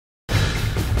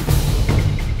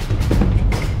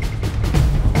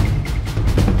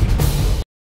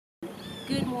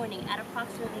morning at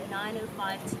approximately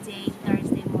 9:05 today,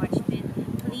 Thursday, March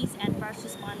 5th, police and first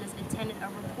responders attended a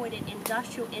reported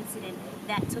industrial incident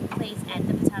that took place at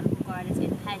the Botanical Gardens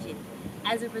in Pageant.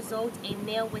 As a result, a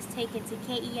male was taken to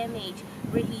KEMH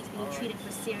where he's being treated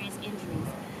for serious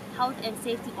injuries. Health and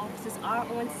safety officers are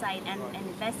on site and an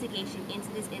investigation into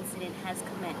this incident has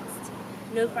commenced.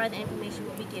 No further information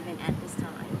will be given at this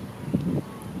time.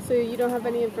 So you don't have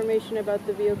any information about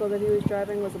the vehicle that he was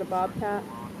driving? Was it a Bobcat?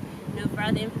 No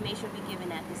further information will be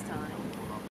given at this time.